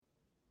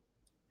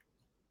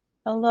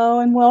Hello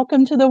and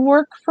welcome to the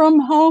Work from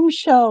Home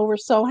Show. We're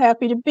so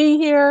happy to be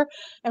here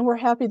and we're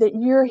happy that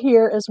you're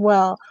here as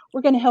well.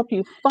 We're going to help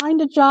you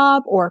find a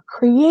job or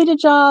create a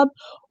job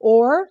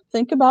or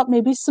think about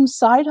maybe some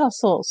side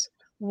hustles.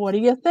 What do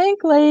you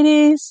think,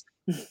 ladies?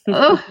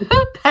 Oh,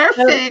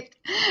 perfect.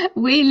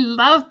 We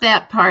love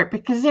that part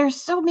because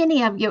there's so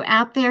many of you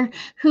out there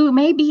who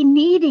may be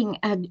needing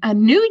a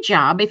new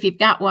job if you've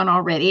got one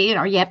already,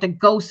 or you have to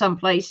go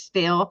someplace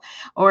still,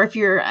 or if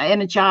you're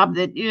in a job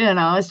that,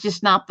 is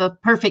just not the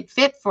perfect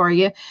fit for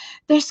you.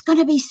 There's going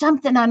to be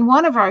something on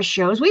one of our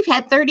shows. We've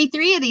had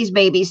 33 of these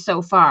babies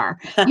so far.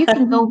 You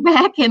can go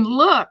back and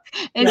look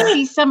and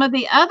see some of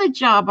the other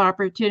job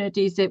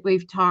opportunities that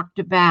we've talked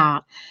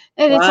about.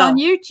 And it's on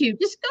Wow. YouTube.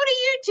 Just go to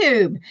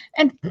YouTube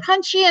and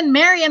punch in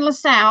Marian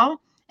LaSalle,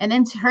 and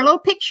then her little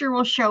picture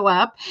will show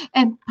up,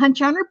 and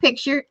punch on her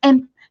picture,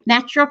 and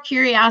Natural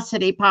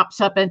Curiosity pops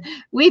up. And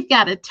we've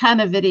got a ton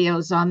of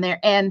videos on there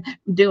and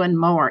doing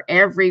more.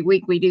 Every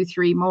week we do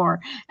 3 more.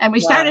 And we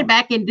started Wow.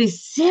 back in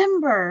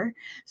December.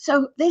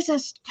 So there's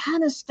a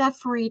ton of stuff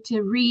for you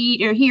to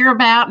read or hear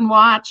about and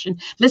watch and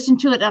listen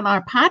to it on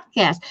our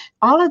podcast.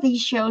 All of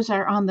these shows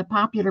are on the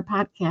popular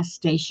podcast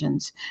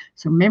stations.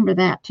 So remember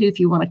that too if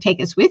you want to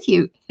take us with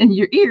you in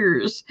your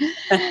ears.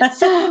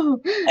 So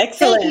thank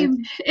Excellent. you.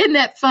 Isn't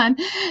that fun?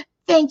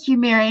 Thank you,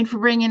 Marian, for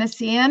bringing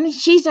us in.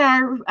 She's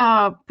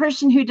our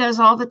person who does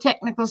all the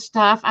technical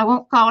stuff. I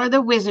won't call her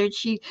the wizard.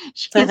 She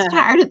gets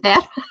tired of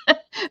that,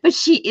 but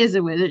she is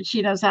a wizard.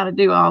 She knows how to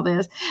do all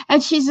this.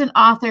 And she's an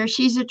author.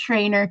 She's a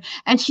trainer.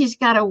 And she's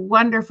got a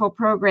wonderful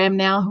program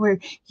now where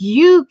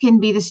you can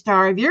be the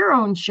star of your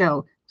own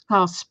show. It's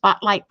called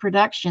Spotlight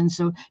Productions.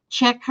 So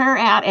check her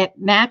out at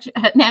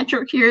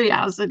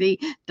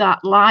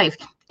naturalcuriosity.life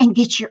and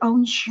get your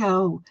own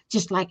show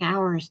just like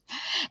ours.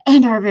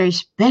 And our very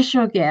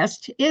special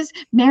guest is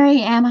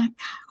Mariana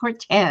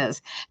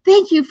Cortez.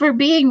 Thank you for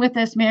being with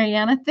us,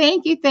 Mariana.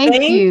 Thank you. Thank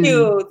Thank you.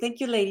 you. Thank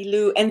you, Lady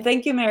Lou. And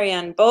thank you,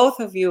 Marianne, both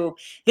of you.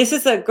 This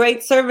is a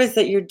great service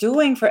that you're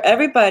doing for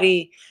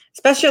everybody,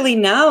 especially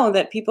now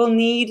that people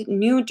need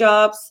new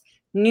jobs,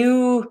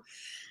 new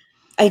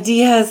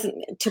ideas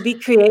to be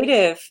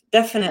creative.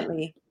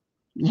 Definitely.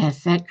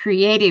 Yes, that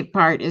creative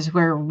part is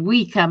where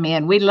we come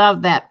in. We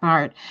love that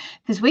part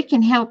because we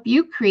can help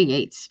you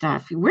create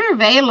stuff. We're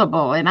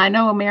available, and I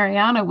know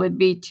Mariana would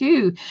be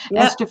too,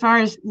 Yeah, as far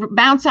as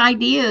bounce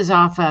ideas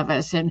off of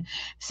us. And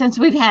since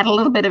we've had a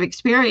little bit of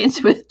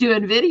experience with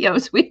doing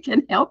videos, we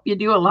can help you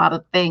do a lot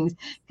of things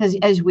because,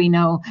 as we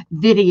know,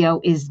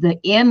 video is the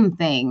in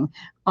thing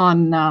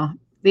on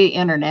the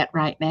internet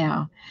right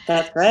now.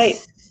 that's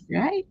right.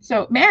 Right.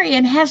 So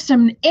Marian has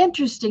some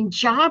interesting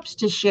jobs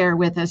to share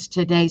with us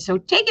today. So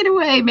take it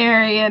away,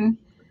 Marian.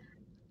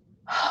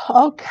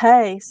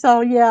 Okay,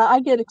 so yeah,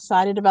 I get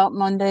excited about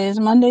Mondays.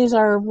 Mondays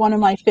are one of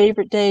my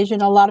favorite days. A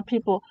lot of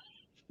people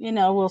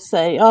will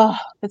say, "Oh,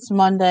 it's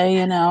Monday,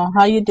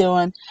 how you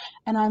doing?"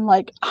 And I'm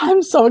like,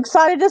 "I'm so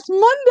excited it's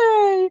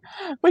Monday.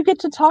 We get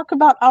to talk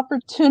about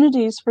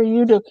opportunities for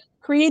you to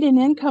create an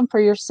income for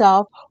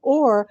yourself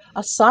or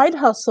a side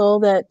hustle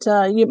that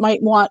you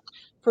might want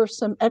for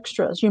some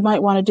extras. You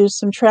might want to do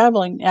some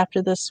traveling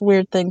after this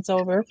weird thing's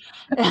over."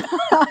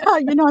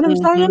 You know what I'm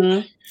saying? Hmm.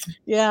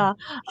 Yeah.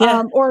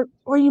 Yeah. Or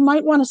you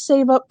might want to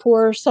save up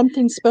for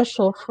something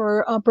special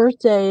for a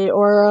birthday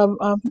or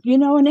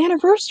an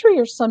anniversary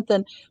or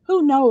something.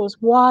 Who knows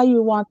why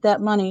you want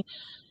that money?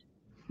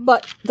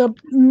 But the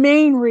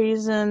main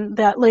reason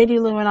that Lady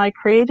Lou and I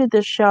created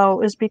this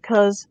show is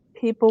because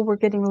people were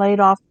getting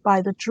laid off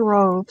by the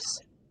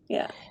droves.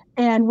 Yeah.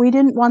 And we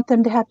didn't want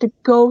them to have to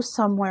go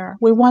somewhere.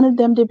 We wanted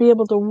them to be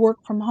able to work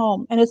from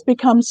home. And it's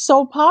become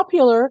so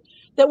popular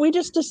that we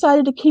just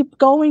decided to keep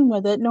going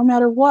with it no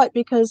matter what,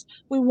 because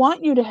we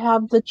want you to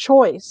have the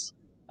choice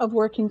of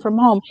working from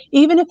home,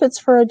 even if it's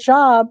for a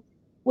job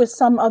with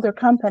some other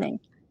company.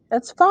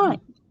 That's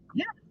fine.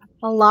 Yeah.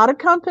 A lot of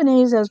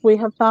companies, as we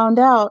have found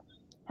out,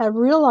 have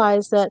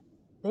realized that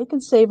they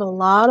can save a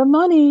lot of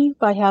money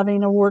by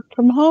having a work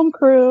from home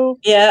crew.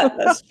 Yeah,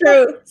 that's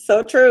true.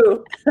 So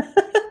true.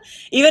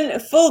 Even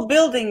full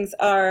buildings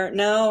are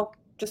now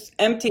just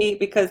empty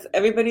because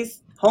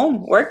everybody's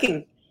home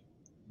working.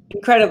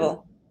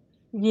 Incredible.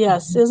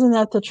 Yes, isn't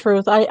that the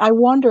truth? I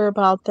wonder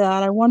about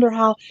that. I wonder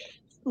how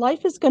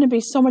life is going to be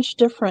so much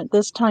different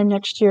this time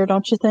next year,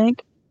 don't you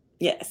think?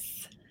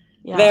 Yes.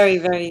 Yeah, Very,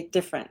 very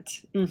different.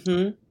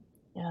 Hmm.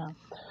 yeah.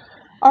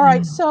 All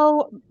right,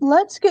 so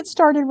let's get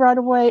started right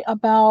away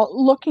about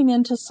looking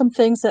into some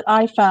things that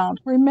I found.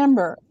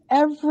 Remember,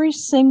 every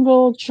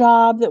single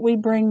job that we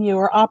bring you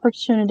or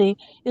opportunity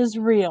is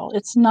real.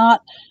 It's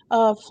not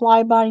a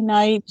fly by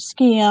night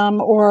scam,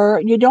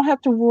 or you don't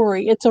have to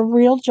worry. It's a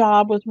real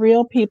job with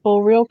real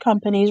people, real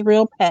companies,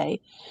 real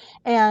pay.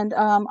 And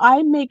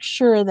I make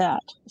sure of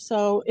that.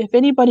 So if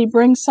anybody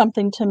brings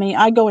something to me,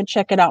 I go and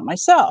check it out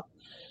myself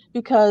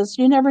because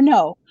you never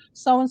know.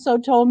 So and so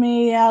told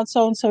me, yeah,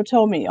 so and so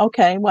told me.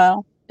 Okay,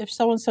 well, if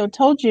so and so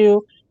told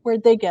you,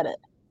 where'd they get it?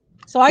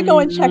 So I go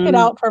and check it Hmm.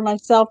 out for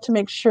myself to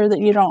make sure that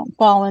you don't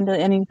fall into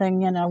anything,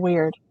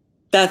 weird.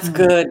 That's Mm.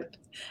 good.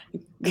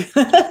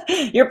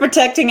 You're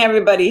protecting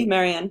everybody,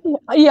 Marianne.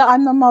 Yeah,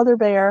 I'm the mother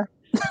bear.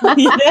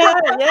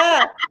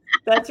 Yeah,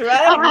 that's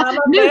right, Mama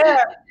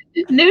Bear.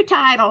 New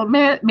title,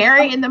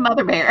 Mary and the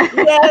Mother Bear.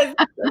 Yes,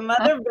 the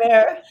Mother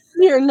Bear.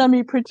 Here, let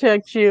me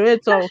protect you.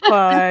 It's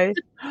okay.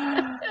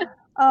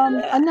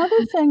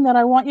 Another thing that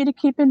I want you to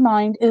keep in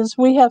mind is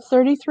we have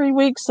 33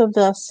 weeks of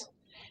this,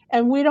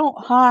 and we don't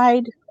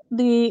hide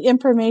the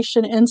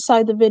information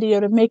inside the video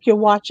to make you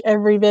watch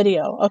every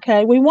video.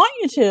 Okay, we want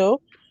you to,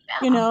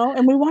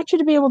 and we want you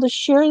to be able to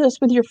share this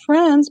with your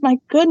friends. My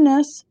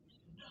goodness.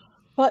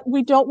 But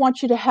we don't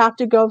want you to have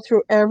to go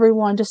through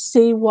everyone to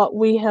see what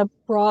we have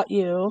brought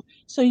you.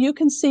 So you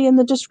can see in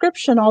the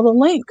description all the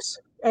links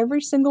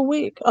every single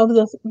week of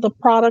the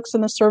products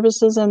and the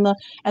services and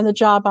the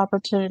job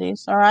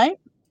opportunities. All right.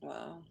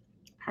 Wow.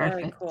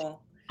 Perfect. Very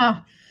cool.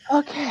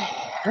 Okay.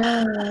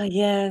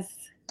 Yes.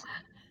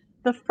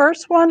 The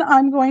first one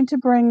I'm going to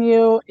bring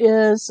you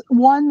is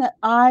one that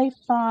I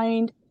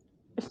find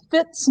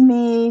fits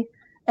me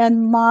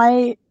and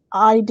my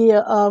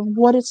idea of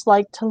what it's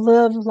like to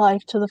live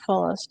life to the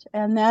fullest,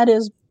 and that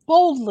is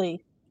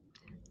Boldly.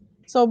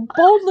 So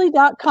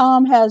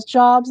Boldly.com has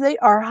jobs. They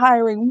are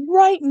hiring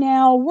right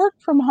now, work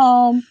from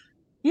home.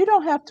 You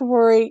don't have to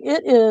worry.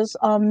 It is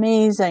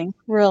amazing,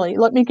 really.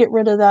 Let me get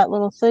rid of that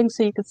little thing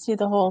so you can see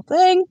the whole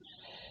thing.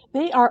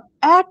 They are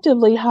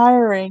actively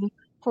hiring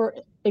for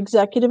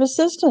executive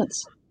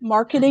assistants,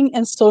 marketing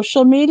and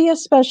social media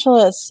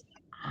specialists,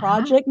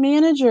 project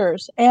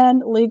managers,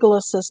 and legal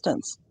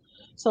assistants.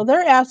 So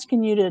they're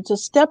asking you to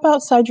step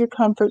outside your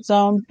comfort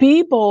zone,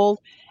 be bold,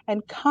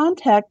 and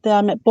contact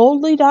them at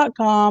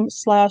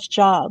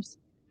boldly.com/jobs.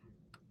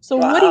 So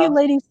what do you Wow.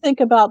 ladies think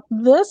about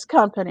this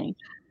company?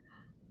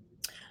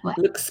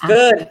 Looks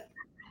good.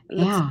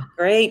 Looks Yeah.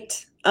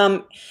 great.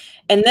 And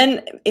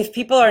then if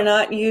people are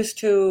not used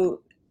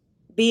to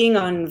being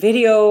on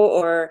video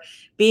or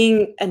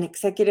being an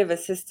executive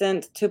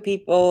assistant to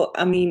people,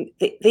 I mean,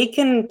 they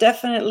can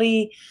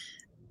definitely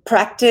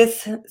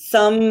practice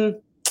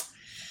some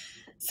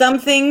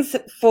things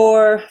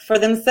for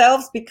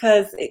themselves,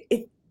 because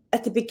it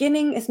at the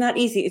beginning it's not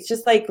easy. It's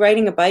just like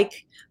riding a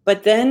bike,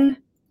 but then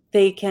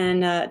they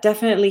can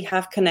definitely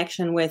have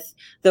connection with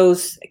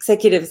those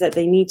executives that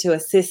they need to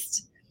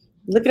assist.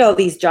 Look at all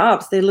these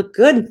jobs. They look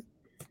good.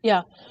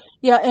 Yeah.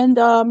 And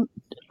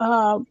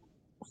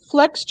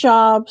Flex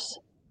Jobs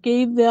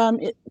gave them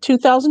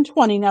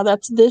 2020. Now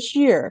that's this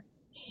year.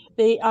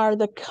 They are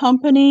the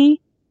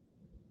company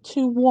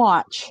to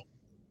watch,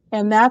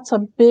 and it's a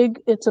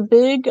big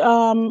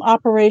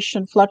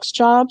operation, Flex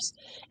Jobs,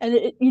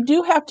 and you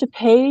do have to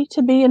pay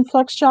to be in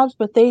Flex Jobs,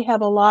 but they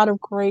have a lot of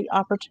great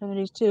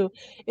opportunities too.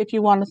 If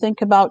you want to think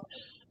about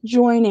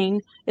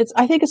joining,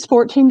 I think it's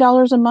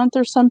 $14 a month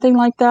or something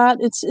like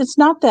that. It's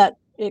not that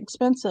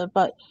expensive,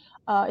 but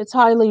it's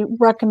highly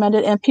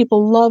recommended, and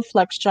people love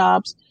Flex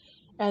Jobs,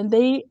 and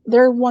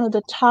they're one of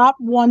the top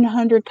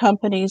 100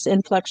 companies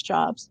in Flex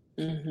Jobs.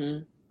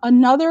 Mm-hmm.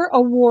 Another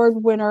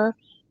award winner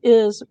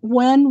is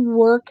When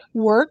Work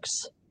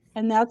Works,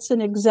 and that's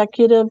an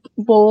executive,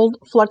 bold,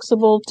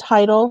 flexible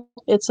title.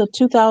 It's a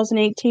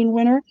 2018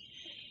 winner.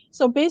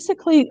 So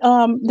basically,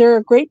 they're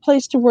a great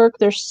place to work.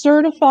 They're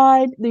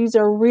certified. These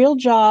are real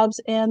jobs,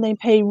 and they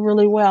pay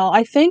really well.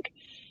 I think,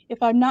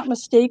 if I'm not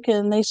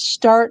mistaken, they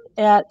start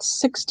at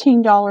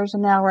 $16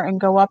 an hour and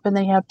go up, and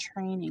they have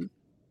training.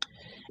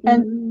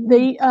 And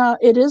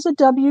it is a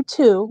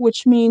W-2,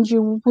 which means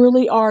you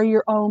really are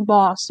your own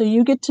boss. So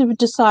you get to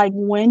decide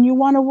when you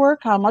want to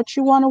work, how much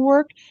you want to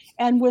work,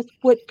 and with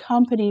what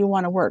company you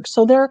want to work.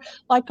 So they're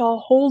like a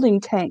holding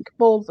tank,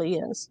 Boldly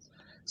is.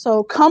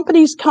 So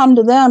companies come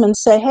to them and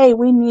say, hey,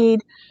 we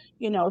need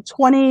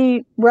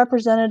 20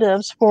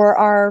 representatives for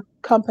our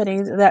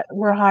company that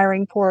we're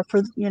hiring for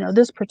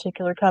this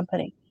particular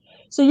company.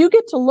 So you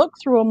get to look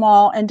through them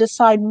all and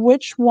decide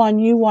which one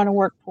you want to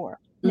work for.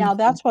 Now,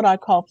 that's what I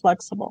call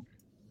flexible.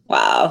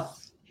 Wow.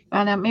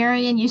 Well, now,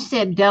 Marian, you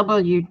said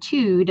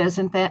W-2.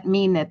 Doesn't that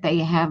mean that they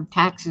have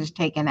taxes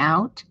taken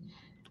out?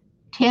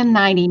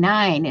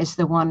 1099 is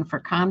the one for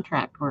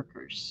contract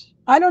workers.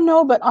 I don't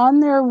know, but on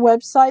their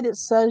website it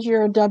says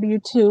you're a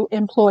W-2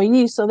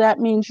 employee, so that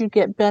means you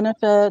get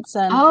benefits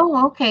and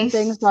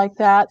things like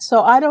that.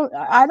 So I don't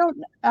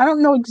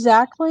know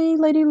exactly,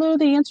 Lady Lou,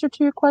 the answer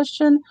to your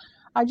question.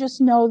 I just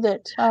know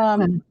that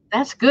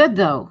that's good,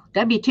 though.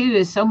 W-2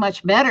 is so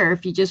much better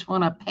if you just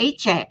want a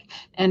paycheck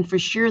and for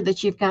sure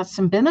that you've got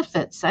some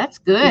benefits. That's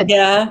good.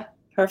 Yeah,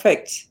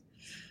 perfect.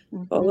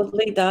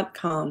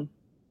 Boldly.com.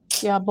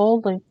 Yeah,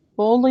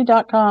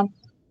 boldly.com.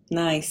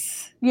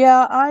 Nice.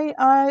 Yeah,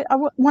 I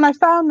when I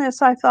found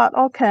this, I thought,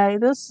 okay,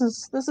 this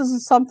is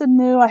something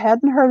new. I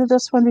hadn't heard of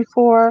this one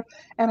before,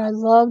 and I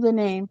love the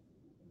name.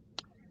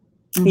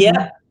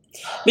 Yeah,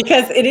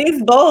 because it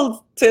is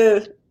bold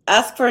to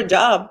ask for a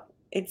job.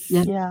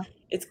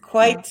 It's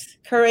quite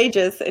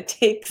courageous. It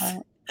takes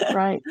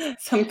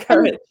some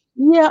courage.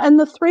 And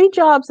the 3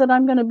 jobs that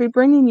I'm going to be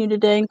bringing you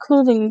today,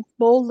 including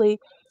Boldly,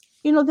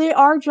 they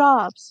are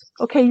jobs,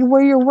 okay,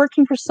 where you're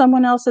working for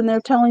someone else and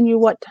they're telling you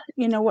what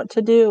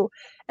to do.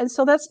 And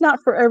so that's not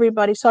for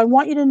everybody. So I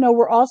want you to know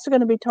we're also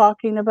going to be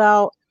talking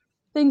about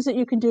things that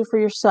you can do for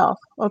yourself.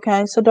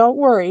 Okay. So don't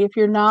worry if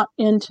you're not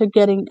into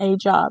getting a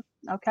job.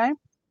 Okay.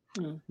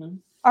 Mm-hmm.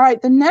 All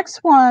right. The next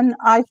one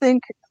I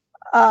think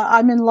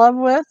I'm in love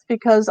with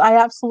because I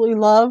absolutely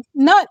love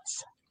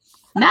nuts.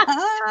 Nuts.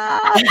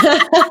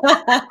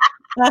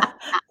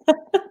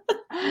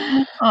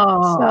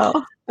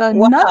 So the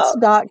Wow.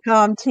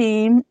 nuts.com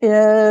team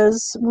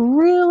is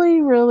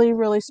really, really,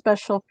 really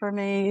special for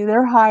me.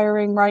 They're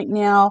hiring right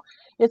now.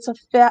 It's a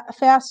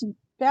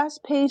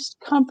fast-paced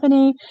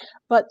company,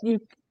 but you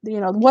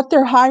know what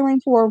they're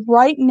hiring for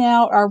right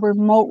now are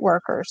remote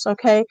workers.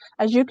 Okay,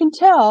 as you can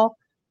tell,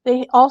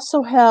 they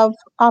also have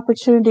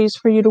opportunities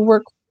for you to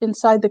work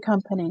inside the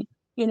company.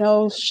 You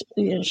know,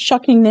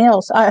 shucking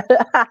nails,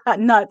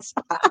 nuts.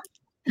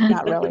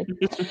 Not really.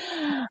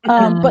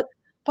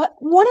 But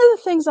one of the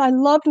things I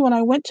loved when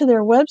I went to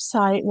their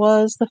website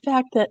was the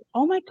fact that,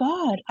 oh my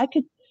God, I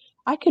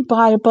could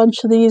buy a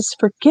bunch of these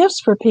for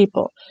gifts for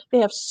people. They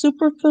have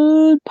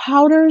superfood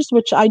powders,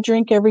 which I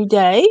drink every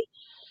day.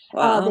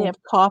 Wow. They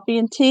have coffee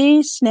and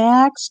tea,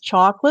 snacks,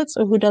 chocolates.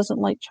 Oh, who doesn't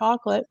like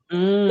chocolate?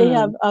 They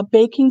have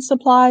baking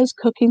supplies,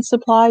 cooking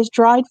supplies,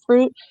 dried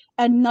fruit,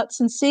 and nuts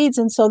and seeds.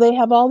 And so they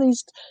have all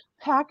these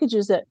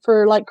packages that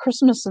for like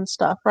Christmas and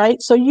stuff, right?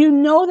 So you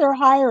know they're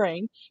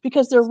hiring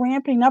because they're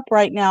ramping up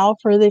right now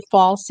for the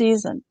fall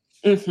season.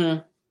 Mm-hmm.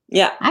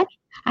 Yeah. I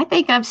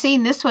think I've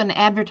seen this one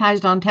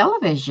advertised on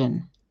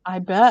television. I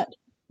bet.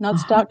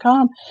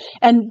 Nuts.com.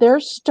 And they're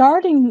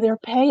starting their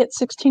pay at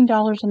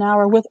 $16 an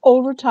hour with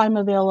overtime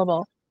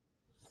available.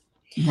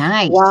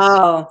 Nice.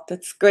 Wow.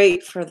 That's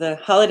great for the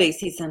holiday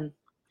season.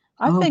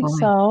 I think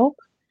so.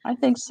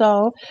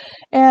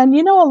 And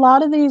you know, a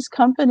lot of these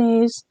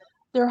companies,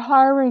 they're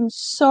hiring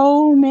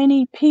so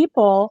many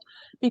people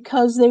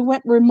because they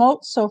went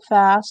remote so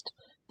fast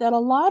that a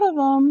lot of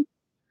them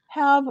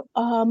have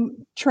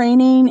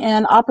training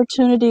and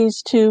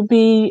opportunities to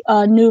be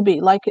a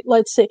newbie. Like,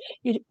 let's say,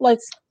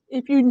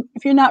 if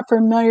you're not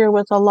familiar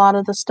with a lot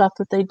of the stuff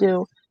that they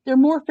do, they're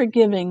more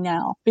forgiving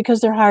now because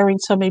they're hiring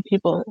so many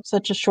people in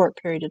such a short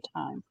period of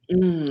time.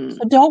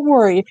 So don't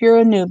worry if you're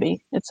a newbie,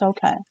 it's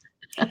okay.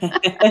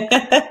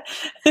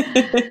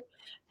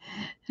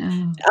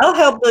 I'll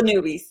help the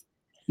newbies.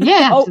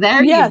 Yes,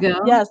 there you go.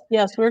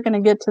 Yes, we're going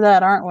to get to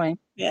that, aren't we?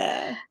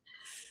 Yeah.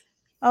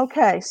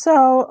 Okay,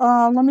 so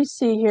let me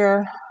see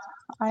here.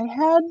 I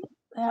had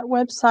that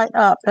website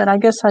up, and I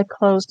guess I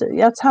closed it.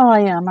 That's how I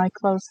am. I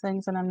close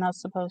things, and I'm not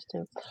supposed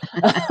to.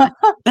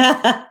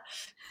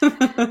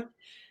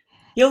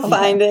 You'll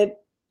find it.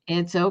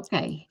 It's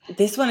okay.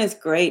 This one is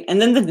great.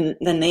 And then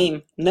the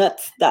name,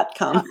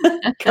 nuts.com,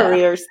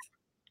 careers.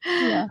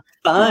 Yeah.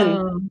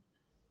 Fun.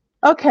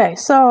 Okay,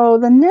 so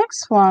the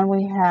next one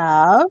we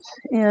have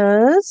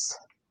is,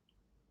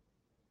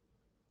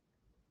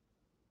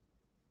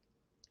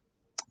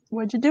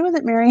 what'd you do with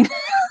it, Marian?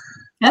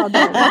 Oh,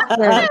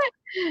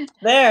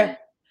 there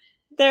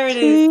it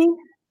is.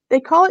 They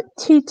call it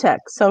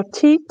T-Tech, so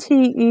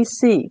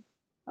TTEC.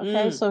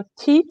 Okay, so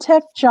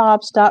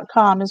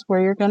ttechjobs.com is where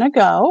you're going to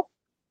go.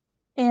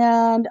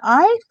 And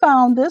I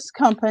found this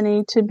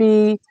company to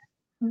be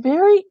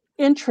very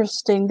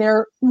interesting.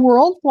 They're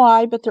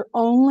worldwide, but they're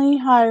only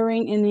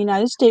hiring in the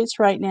United States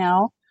right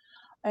now.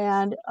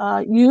 And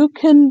you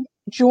can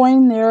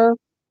join their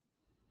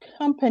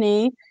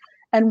company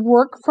and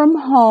work from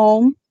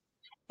home.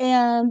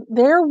 And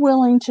they're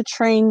willing to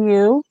train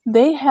you.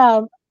 They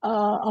have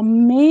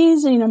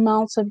amazing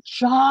amounts of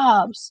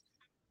jobs.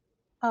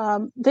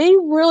 They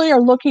really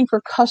are looking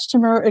for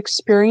customer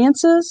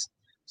experiences.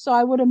 So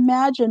I would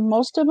imagine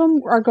most of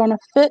them are going to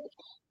fit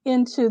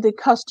into the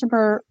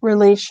customer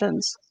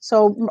relations.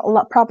 So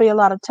probably a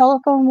lot of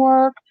telephone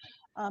work,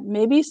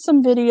 maybe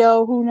some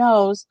video, who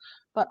knows.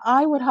 But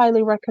I would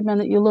highly recommend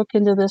that you look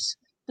into this.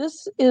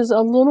 This is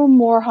a little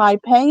more high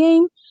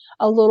paying,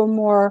 a little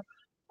more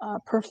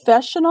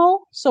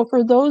professional. So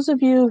for those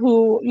of you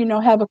who, you know,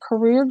 have a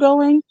career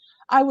going,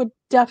 I would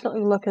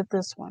definitely look at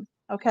this one.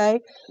 Okay.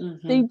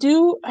 They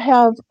do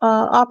have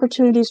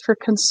opportunities for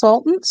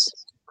consultants,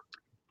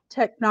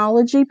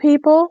 technology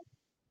people,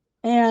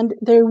 and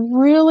they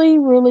really,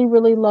 really,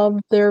 really love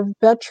their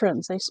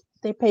veterans.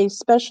 They pay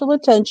special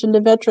attention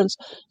to veterans.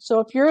 So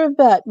if you're a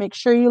vet, make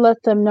sure you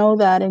let them know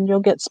that, and you'll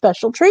get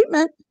special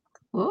treatment.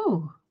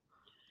 Ooh.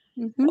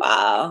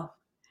 Wow.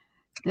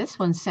 This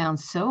one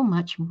sounds so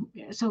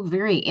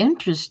very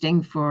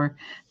interesting for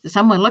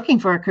someone looking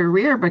for a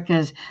career,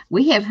 because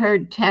we have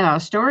heard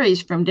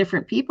stories from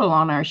different people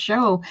on our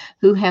show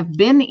who have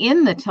been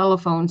in the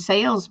telephone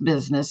sales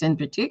business in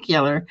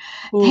particular.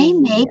 Ooh, they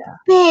make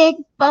big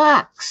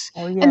bucks.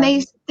 And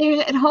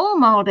they're at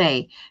home all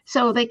day,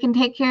 so they can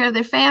take care of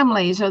their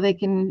families, or they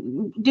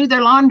can do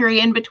their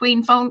laundry in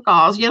between phone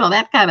calls, you know,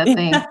 that kind of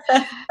thing.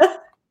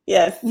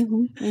 Yes.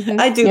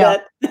 I do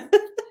that.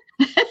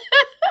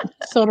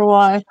 So do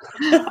I.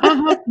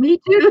 Me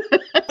too.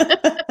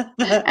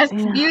 That's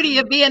the beauty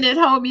of being at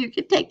home. You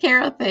can take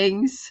care of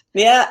things.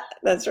 Yeah,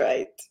 that's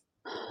right.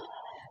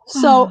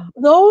 So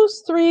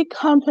those 3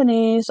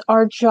 companies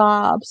are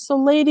jobs. So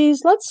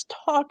ladies, let's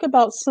talk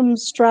about some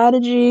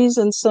strategies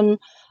and some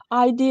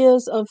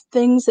ideas of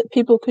things that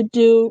people could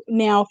do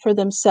now for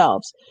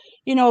themselves.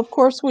 Of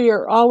course, we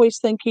are always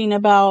thinking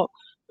about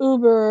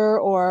Uber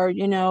or,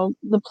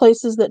 the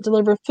places that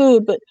deliver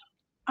food, but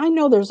I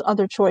know there's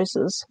other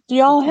choices. Do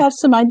y'all have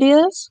some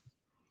ideas?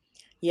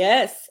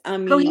 Yes.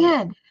 Go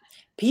ahead.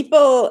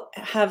 People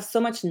have so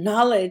much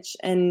knowledge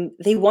and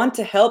they want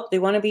to help. They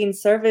want to be in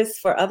service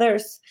for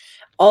others.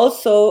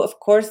 Also, of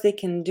course, they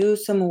can do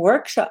some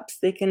workshops.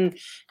 They can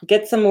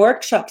get some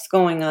workshops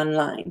going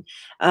online.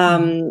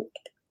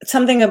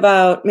 Something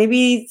about,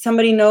 maybe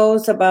somebody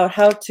knows about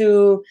how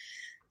to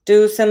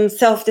do some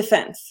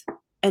self-defense,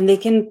 and they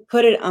can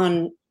put it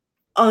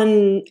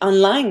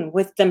online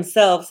with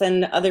themselves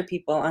and other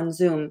people on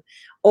Zoom.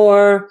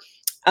 Or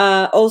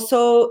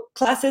also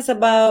classes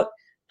about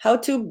how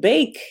to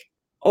bake,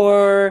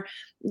 or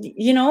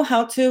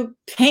how to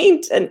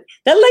paint. And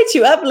that lights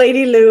you up,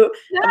 Lady Lou,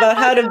 about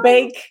how to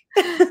bake.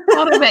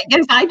 How to bake,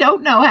 because I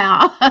don't know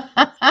how.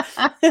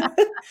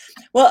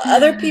 Well,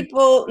 other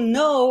people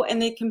know,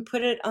 and they can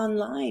put it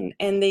online,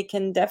 and they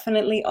can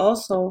definitely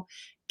also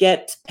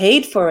get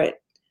paid for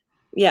it.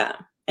 Yeah.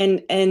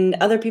 And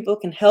other people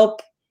can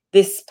help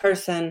this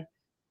person,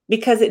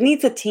 because it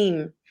needs a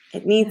team.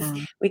 It needs,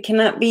 we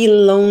cannot be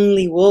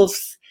lonely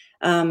wolves.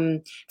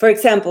 For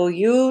example,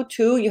 you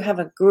two, you have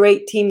a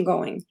great team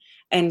going.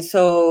 And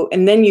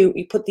then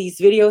you put these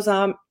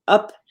videos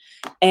up,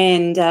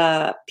 and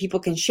people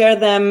can share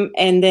them.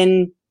 And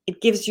then it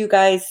gives you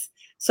guys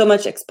so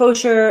much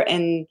exposure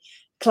and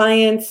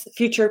clients,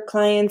 future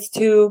clients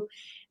too.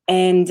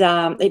 And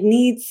it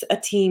needs a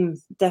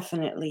team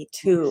definitely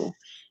too.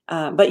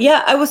 But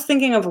yeah, I was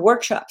thinking of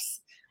workshops.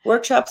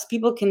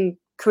 People can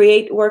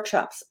create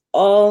workshops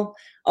all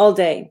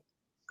day.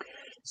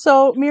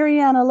 So,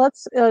 Mariana,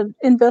 let's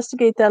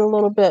investigate that a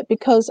little bit,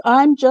 because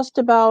I'm just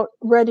about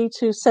ready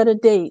to set a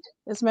date.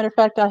 As a matter of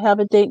fact, I have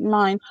a date in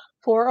mind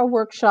for a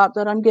workshop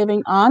that I'm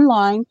giving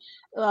online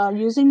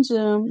using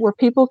Zoom, where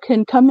people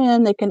can come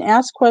in, they can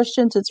ask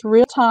questions. It's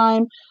real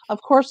time.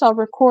 Of course, I'll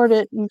record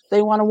it if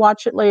they want to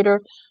watch it later.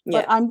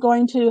 But I'm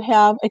going to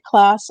have a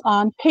class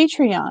on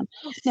Patreon.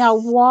 Now,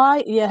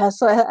 why?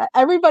 Yes,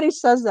 everybody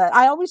says that.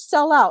 I always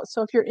sell out.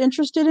 So if you're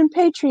interested in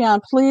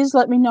Patreon, please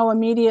let me know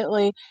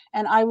immediately,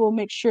 and I will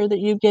make sure that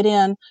you get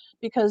in,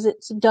 because it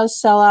does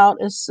sell out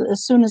as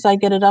soon as I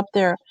get it up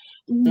there.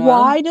 Wow.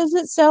 Why does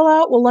it sell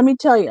out? Well, let me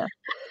tell you.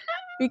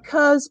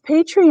 Because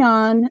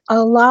Patreon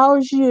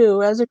allows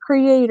you, as a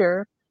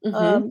creator,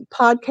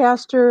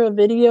 podcaster, a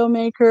video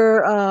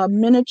maker, a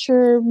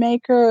miniature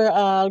maker,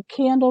 a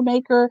candle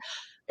maker,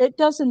 it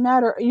doesn't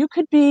matter. You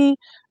could be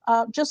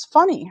just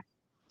funny.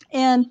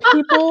 And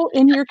people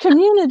in your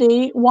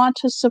community want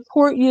to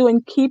support you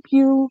and keep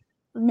you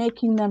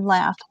making them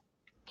laugh.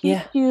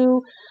 Keep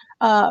you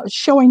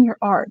showing your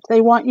art. They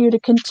want you to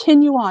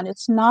continue on.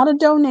 It's not a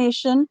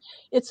donation.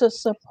 It's a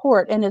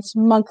support, and it's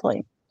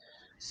monthly.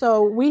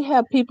 So we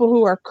have people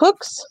who are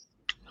cooks,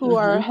 who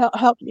are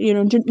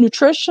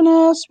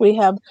nutritionists. We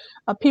have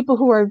people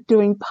who are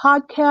doing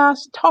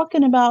podcasts,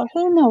 talking about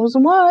who knows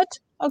what.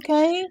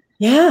 Okay.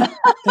 Yeah.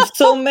 There's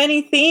so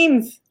many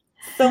themes.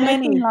 So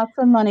Making many. lots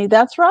of money.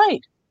 That's right.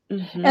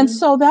 And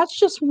so that's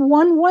just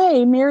one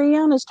way.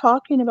 Marianne is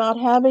talking about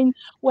having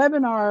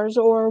webinars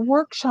or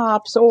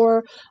workshops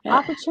or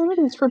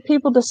opportunities for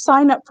people to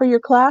sign up for your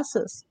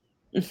classes.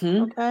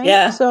 Okay.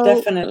 Yeah, so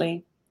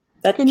definitely.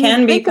 That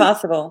can be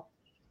possible.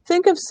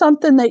 Think of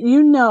something that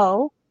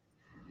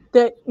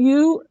that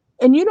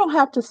and you don't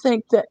have to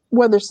think that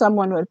whether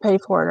someone would pay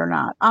for it or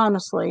not.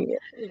 Honestly,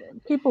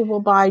 people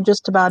will buy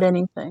just about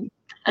anything.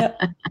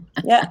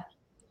 Yeah.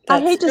 I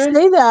hate to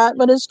say that,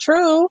 but it's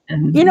true.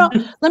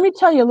 Let me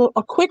tell you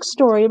a quick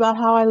story about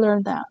how I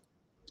learned that.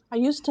 I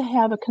used to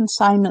have a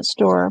consignment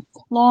store a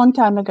long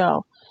time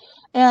ago,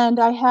 and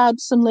I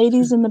had some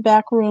ladies in the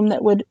back room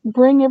that would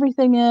bring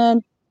everything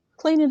in,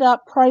 clean it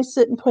up, price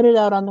it, and put it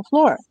out on the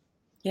floor.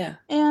 Yeah.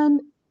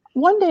 And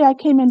one day I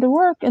came into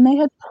work, and they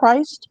had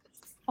priced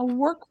a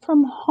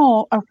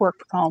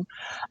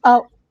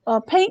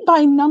paint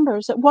by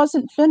numbers that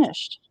wasn't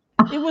finished.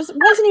 It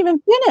wasn't even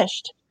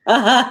finished.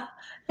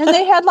 And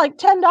they had like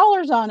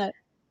 $10 on it.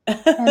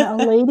 And a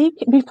lady,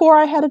 before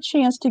I had a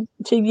chance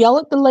to yell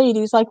at the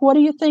ladies, like, what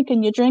are you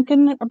thinking? You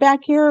drinking back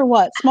here or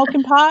what?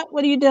 Smoking pot?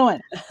 What are you doing?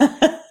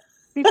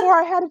 Before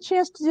I had a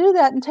chance to do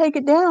that and take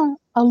it down,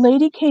 a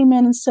lady came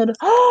in and said,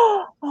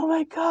 oh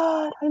my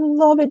God, I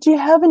love it. Do you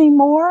have any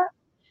more?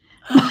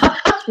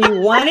 She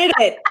wanted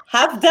it.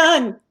 Half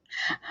done.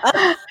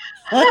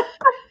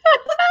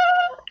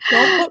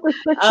 Don't put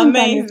restrictions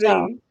on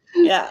yourself.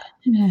 Yeah.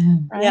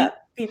 Right? Yeah.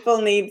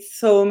 People need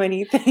so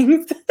many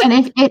things.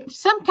 And if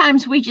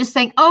sometimes we just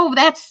think, oh,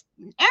 that's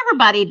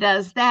everybody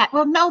does that.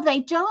 Well, no, they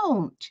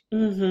don't.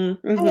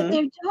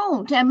 They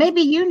don't. And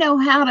maybe you know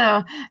how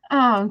to,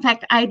 in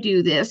fact, I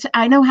do this.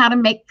 I know how to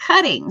make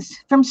cuttings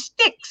from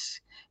sticks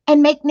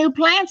and make new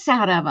plants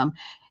out of them.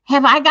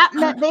 Have I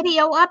gotten that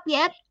video up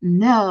yet?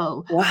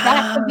 No. Wow.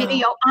 That's the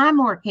video I'm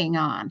working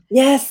on.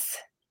 Yes.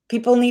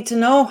 people need to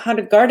know how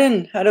to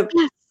garden, how to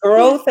Yes,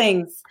 grow yes,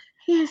 things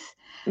yes.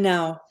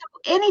 now.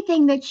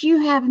 Anything that you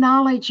have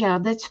knowledge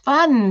of that's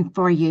fun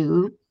for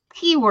you,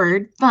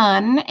 keyword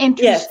fun, Yes,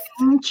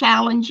 interesting,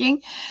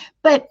 challenging,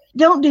 but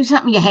don't do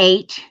something you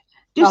hate.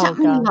 Do Oh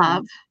something you God, yeah.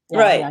 love.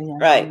 right,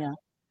 right. Yeah.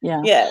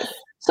 Yeah. Yes.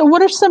 So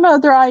what are some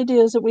other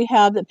ideas that we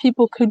have that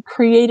people could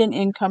create an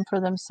income for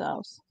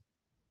themselves?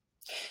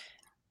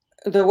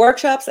 The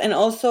workshops, and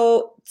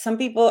also some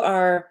people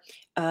are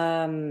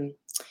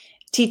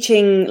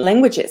teaching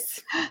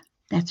languages,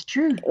 That's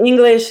true.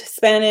 English,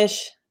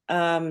 Spanish,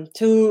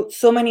 to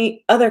so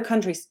many other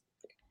countries.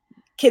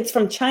 Kids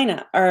from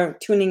China are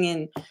tuning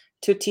in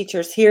to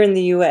teachers here in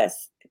the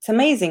US. It's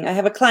amazing. I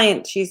have a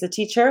client, she's a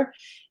teacher,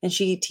 and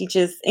she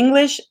teaches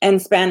English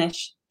and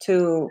Spanish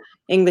to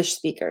English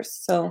speakers.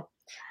 So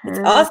it's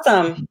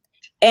awesome.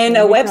 And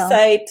There you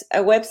go.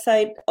 a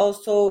website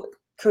also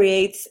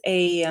creates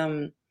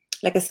a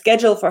like a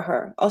schedule for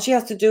her. All she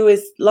has to do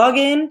is log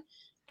in,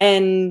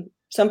 and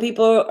some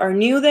people are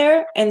new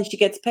there, and she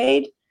gets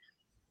paid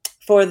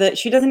for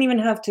she doesn't even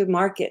have to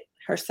market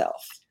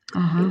herself.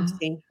 You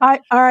see. All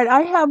right.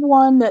 I have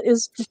one that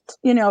is just,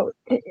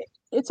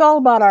 it's all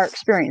about our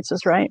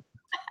experiences, right?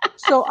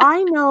 So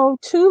I know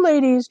two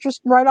ladies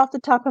just right off the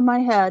top of my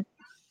head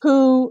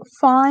who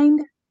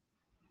find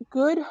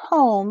good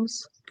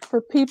homes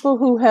for people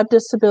who have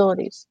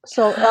disabilities.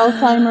 So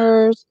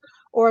Alzheimer's,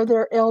 or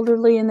they're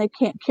elderly and they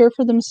can't care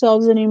for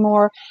themselves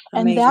anymore.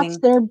 And that's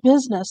Amazing. their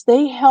business.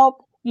 They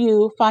help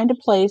you find a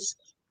place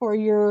for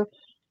your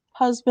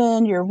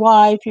husband, your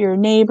wife, your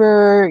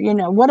neighbor,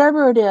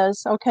 whatever it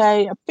is,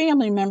 okay, a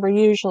family member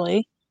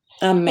usually.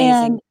 Amazing.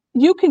 And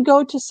you could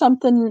go to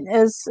something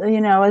as,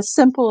 as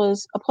simple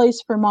as a place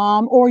for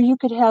mom, or you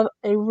could have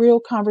a real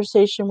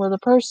conversation with a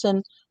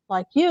person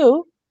like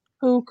you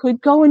who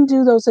could go and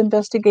do those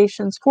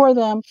investigations for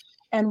them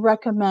and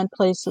recommend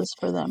places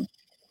for them.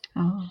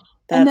 Oh,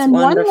 And That's then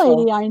one wonderful.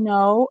 lady I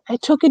know, I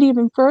took it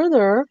even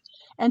further,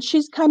 and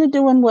she's kind of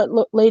doing what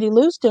Lady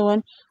Lou's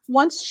doing.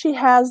 Once she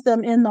has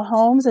them in the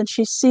homes and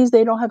she sees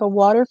they don't have a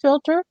water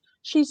filter,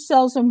 she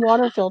sells them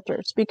water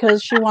filters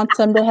because she wants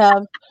them to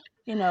have,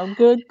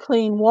 good,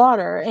 clean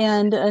water.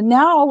 And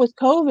now with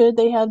COVID,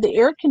 they have the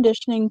air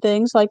conditioning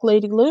things like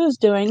Lady Lou is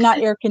doing, not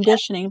air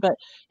conditioning, but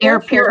air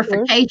air filters.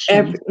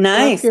 purification.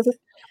 Nice.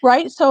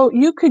 Right. So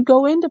you could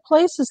go into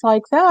places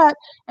like that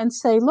and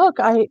say,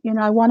 look, I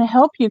want to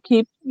help you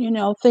keep,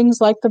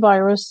 things like the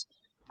virus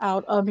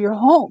out of your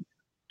home.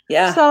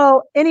 Yeah.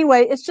 So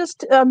anyway, it's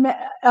just a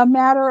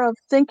matter of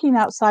thinking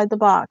outside the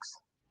box.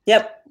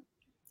 Yep.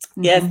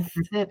 Yes. That's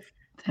it.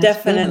 That's good.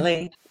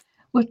 Definitely.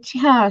 Well,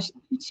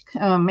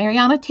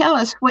 Mariana, tell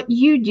us what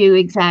you do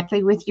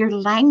exactly with your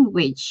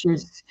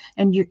languages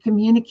and your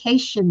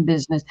communication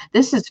business.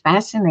 This is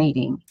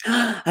fascinating.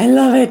 I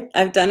love it.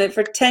 I've done it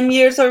for 10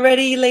 years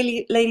already,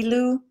 Lady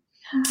Lou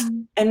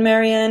and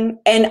Marianne.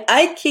 And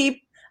I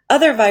keep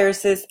other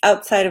viruses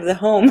outside of the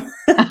home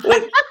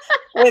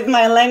with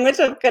my language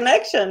of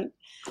connection,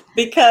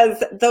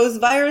 because those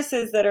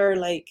viruses that are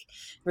like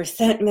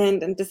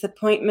resentment and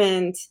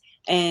disappointment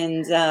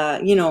and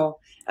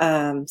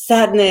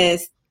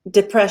sadness,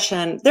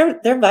 depression,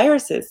 they're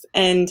viruses,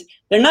 and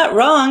they're not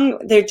wrong,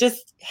 they're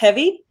just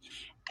heavy.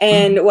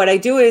 And what I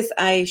do is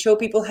I show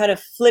people how to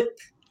flip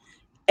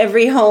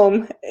every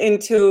home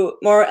into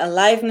more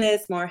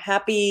aliveness, more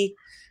happy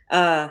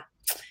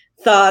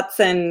thoughts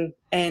and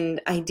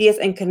ideas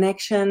and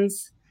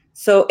connections.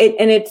 So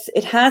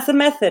it has a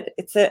method.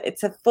 It's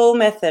a full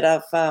method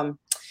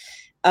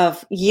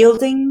of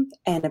yielding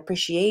and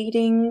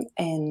appreciating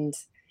and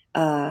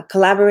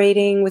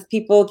collaborating with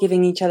people,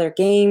 giving each other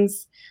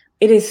games.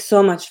 It is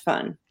so much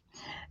fun.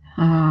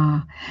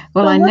 Well,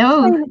 So I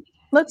know.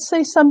 Let's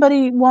say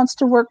somebody wants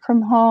to work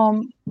from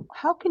home.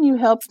 How can you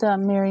help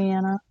them,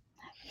 Mariana?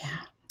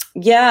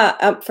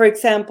 Yeah. For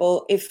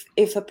example,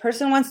 if a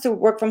person wants to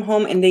work from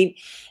home and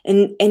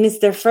it's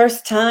their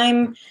first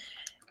time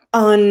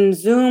on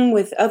Zoom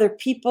with other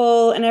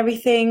people and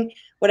everything,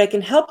 what I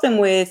can help them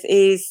with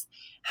is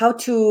how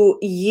to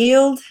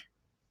yield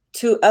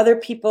to other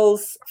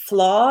people's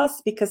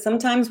flaws, because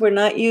sometimes we're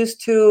not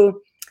used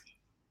to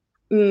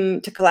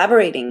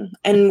collaborating,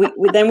 and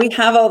then we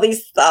have all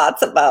these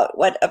thoughts about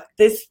what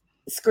this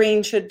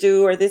screen should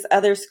do or this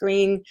other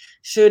screen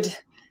should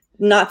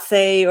not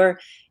say. Or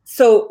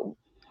so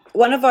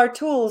one of our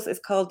tools is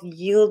called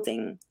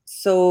yielding.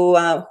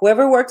 So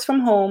whoever works from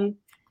home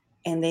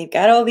and they've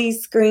got all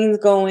these screens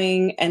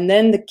going, and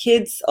then the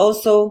kids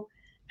also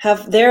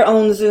have their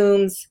own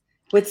Zooms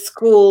with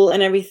school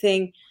and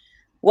everything.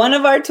 One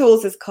of our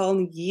tools is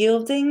called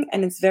yielding,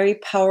 and it's very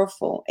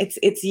powerful.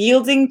 It's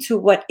yielding to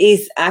what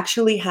is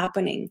actually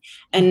happening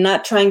and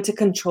not trying to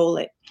control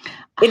it.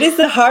 It is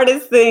the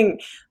hardest thing,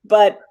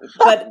 but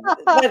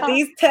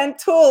these 10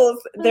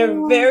 tools,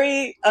 they're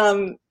very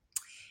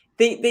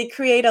they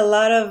create a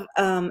lot of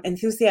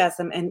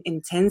enthusiasm and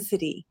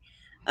intensity.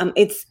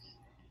 It's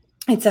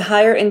a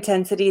higher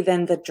intensity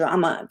than the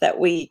drama that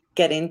we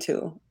get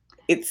into.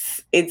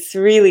 It's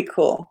really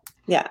cool.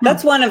 Yeah,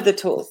 that's one of the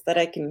tools that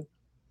I can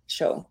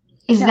show.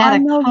 Is Now, that I a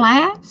know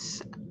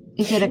class?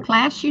 Is it a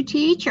class you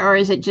teach, or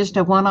is it just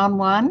a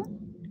one-on-one?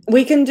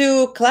 We can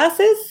do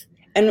classes,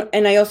 and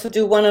I also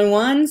do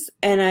one-on-ones,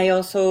 and I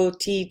also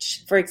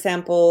teach, for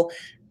example,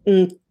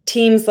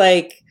 teams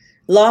like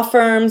law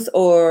firms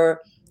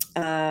or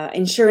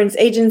insurance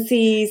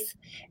agencies,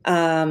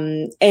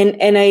 and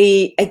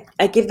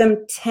I give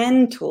them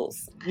 10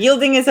 tools.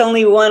 Yielding is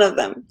only one of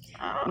them,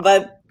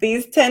 but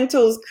these 10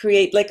 tools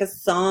create like a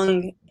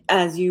song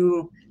as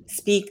you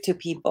speak to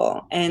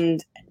people,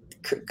 and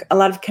a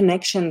lot of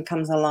connection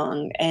comes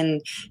along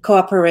and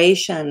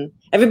cooperation.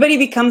 Everybody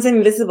becomes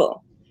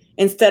invisible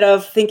instead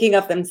of thinking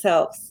of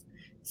themselves.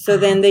 So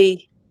then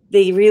they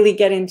really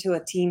get into a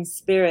team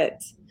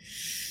spirit.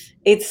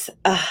 It's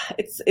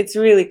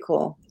really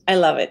cool. I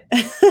love it.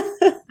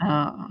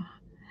 Oh.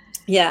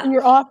 Yeah.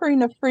 you're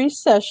offering a free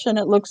session,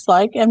 it looks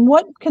like. And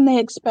what can they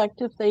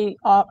expect if they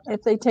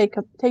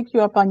take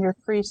you up on your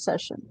free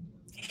session?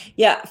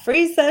 Yeah,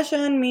 free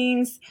session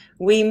means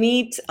we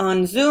meet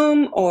on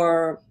Zoom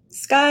or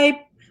Skype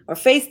or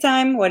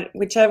FaceTime,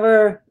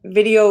 whichever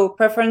video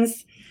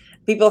preference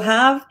people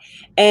have,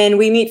 and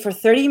we meet for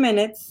 30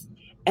 minutes,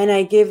 and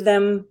I give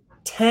them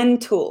 10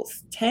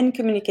 tools, 10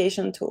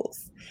 communication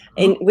tools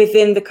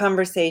within the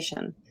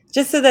conversation,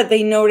 just so that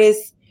they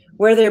notice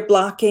where they're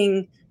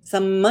blocking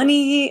some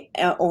money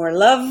or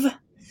love.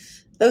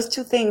 Those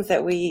two things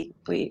that we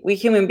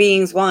human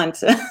beings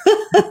want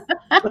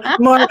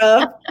more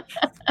of.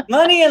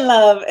 Money and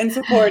love and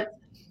support.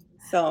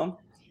 So,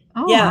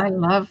 I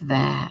love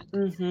that.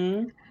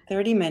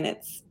 30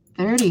 minutes.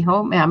 30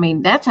 home. I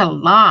mean, that's a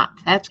lot.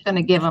 That's going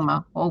to give them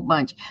a whole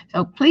bunch.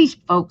 So please,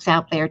 folks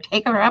out there,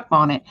 take her up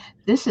on it.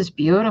 This is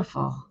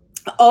beautiful.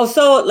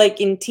 Also, like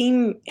in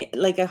team,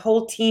 like a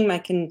whole team, I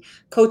can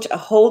coach a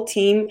whole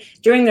team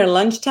during their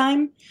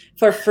lunchtime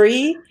for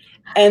free.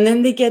 And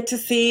then they get to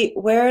see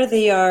where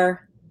they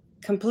are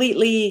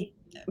completely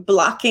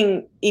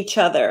blocking each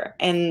other.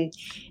 And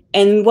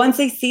once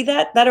they see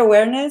that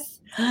awareness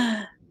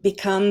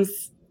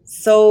becomes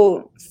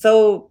so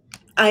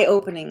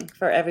eye-opening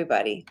for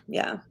everybody.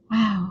 Yeah.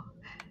 Wow.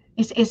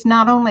 It's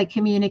not only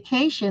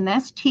communication,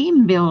 that's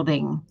team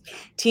building.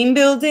 Team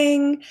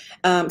building,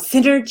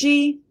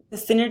 synergy, the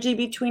synergy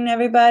between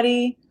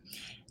everybody.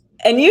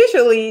 And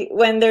usually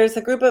when there's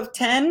a group of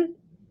 10,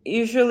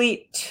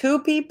 usually 2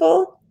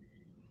 people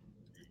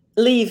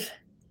leave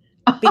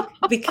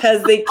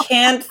because they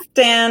can't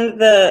stand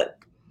the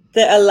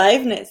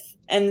aliveness.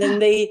 And then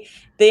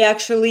they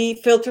actually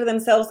filter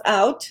themselves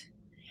out.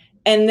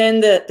 And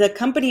then the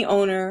company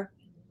owner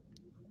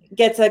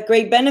gets a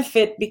great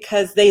benefit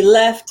because they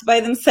left by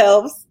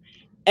themselves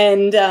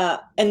and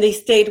they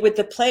stayed with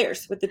the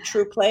players, with the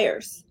true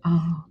players.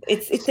 Oh.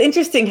 It's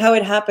interesting how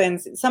it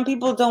happens. Some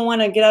people don't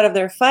want to get out of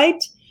their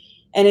fight,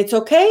 and it's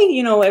okay.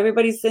 You know,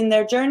 everybody's in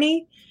their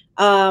journey.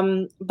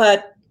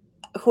 But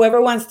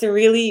whoever wants to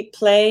really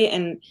play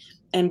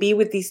and be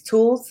with these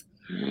tools,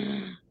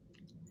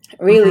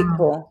 really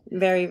cool.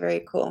 Very, very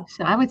cool.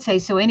 So I would say,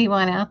 so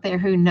anyone out there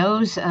who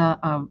knows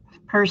a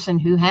person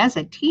who has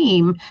a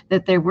team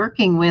that they're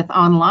working with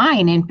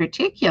online in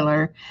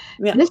particular,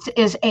 this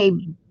is a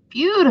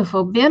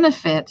beautiful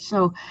benefit.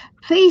 So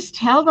please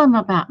tell them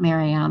about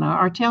Mariana,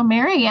 or tell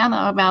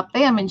Mariana about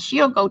them, and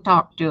she'll go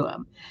talk to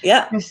them.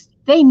 Yeah. Because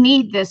they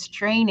need this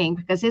training,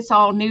 because it's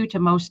all new to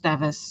most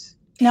of us.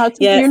 Now,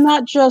 you're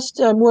not just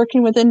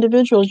working with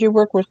individuals, you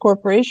work with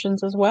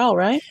corporations as well,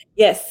 right?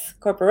 Yes,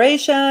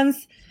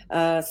 corporations,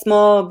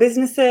 small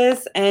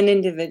businesses, and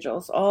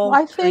individuals.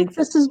 I think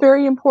this is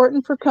very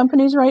important for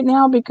companies right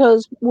now,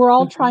 because we're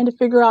all trying to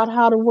figure out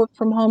how to work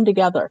from home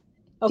together.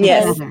 Okay,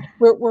 yes.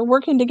 We're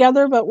working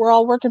together, but we're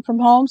all working from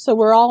home, so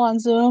we're all on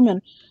Zoom,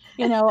 and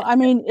I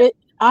mean,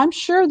 I'm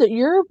sure that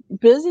you're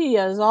busy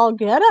as all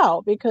get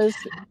out, because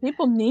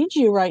people need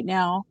you right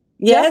now.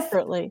 Yes,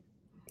 desperately.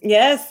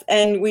 Yes,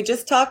 and we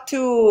just talked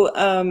to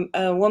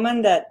a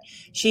woman that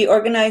she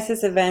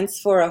organizes events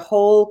for a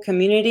whole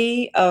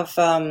community of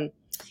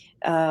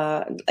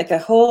like a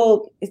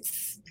whole.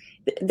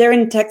 They're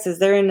in Texas.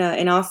 They're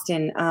in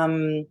Austin.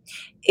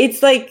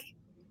 It's like,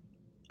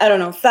 I don't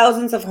know,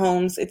 thousands of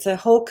homes. It's a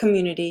whole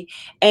community,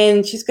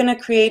 and she's gonna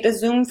create a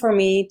Zoom for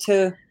me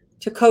to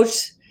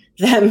coach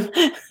them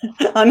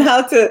on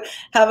how to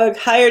have a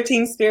higher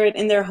team spirit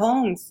in their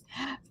homes.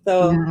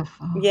 So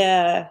beautiful.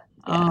 Yeah.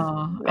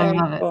 Oh, very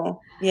I love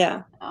cool. It.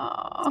 Yeah.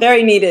 Oh.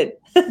 Very needed.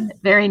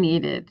 Very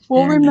needed.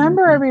 Well, very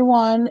remember, needed.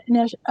 everyone,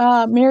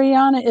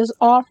 Mariana is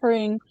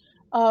offering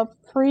a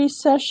free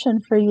session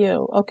for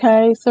you,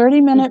 okay?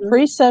 30-minute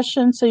free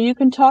session, so you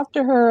can talk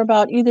to her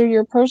about either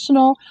your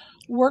personal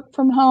work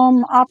from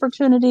home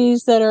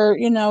opportunities that are,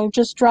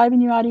 just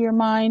driving you out of your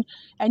mind,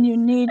 and you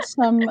need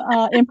some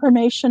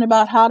information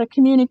about how to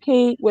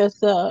communicate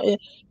with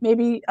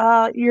maybe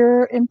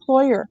your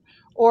employer,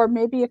 or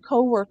maybe a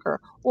coworker,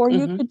 or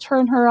you could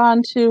turn her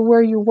on to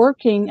where you're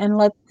working and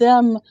let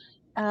them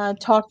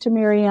talk to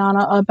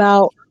Mariana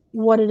about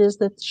what it is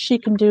that she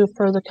can do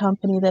for the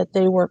company that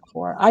they work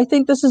for. I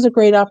think this is a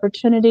great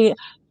opportunity.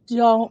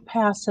 Don't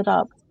pass it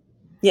up.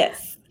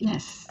 Yes.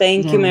 Yes.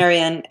 Thank you, yes.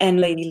 Marianne and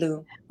Lady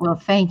Lou. Well,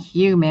 thank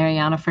you,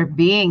 Mariana, for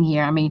being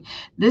here. I mean,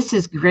 this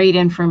is great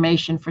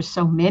information for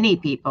so many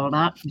people,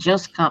 not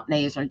just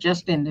companies or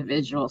just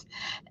individuals.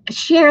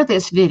 Share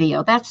this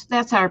video.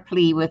 That's our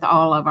plea with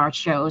all of our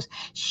shows.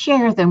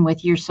 Share them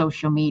with your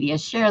social media.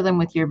 Share them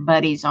with your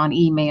buddies on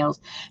emails.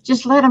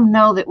 Just let them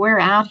know that we're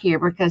out here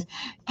because,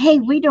 hey,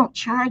 we don't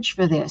charge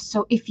for this.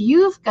 So if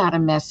you've got a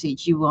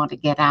message you want to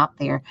get out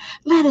there,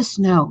 let us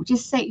know.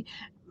 Just say,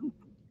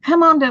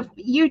 come on to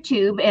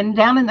YouTube, and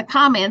down in the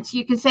comments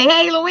you can say,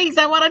 hey Louise,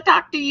 I want to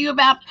talk to you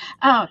about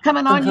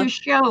coming on your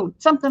show,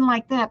 something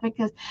like that,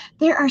 because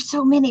there are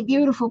so many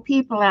beautiful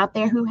people out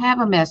there who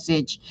have a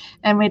message,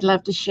 and we'd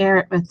love to share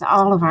it with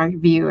all of our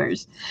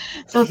viewers.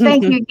 So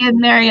thank you again,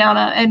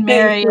 Mariana and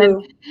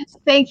Marian.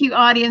 Thank you,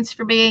 audience,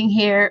 for being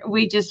here.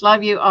 We just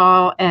love you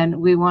all,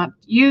 and we want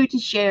you to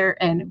share,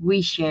 and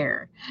we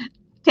share.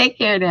 Take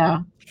care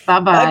now.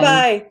 Bye-bye.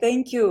 Bye-bye.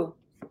 Thank you.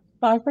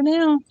 Bye for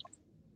now.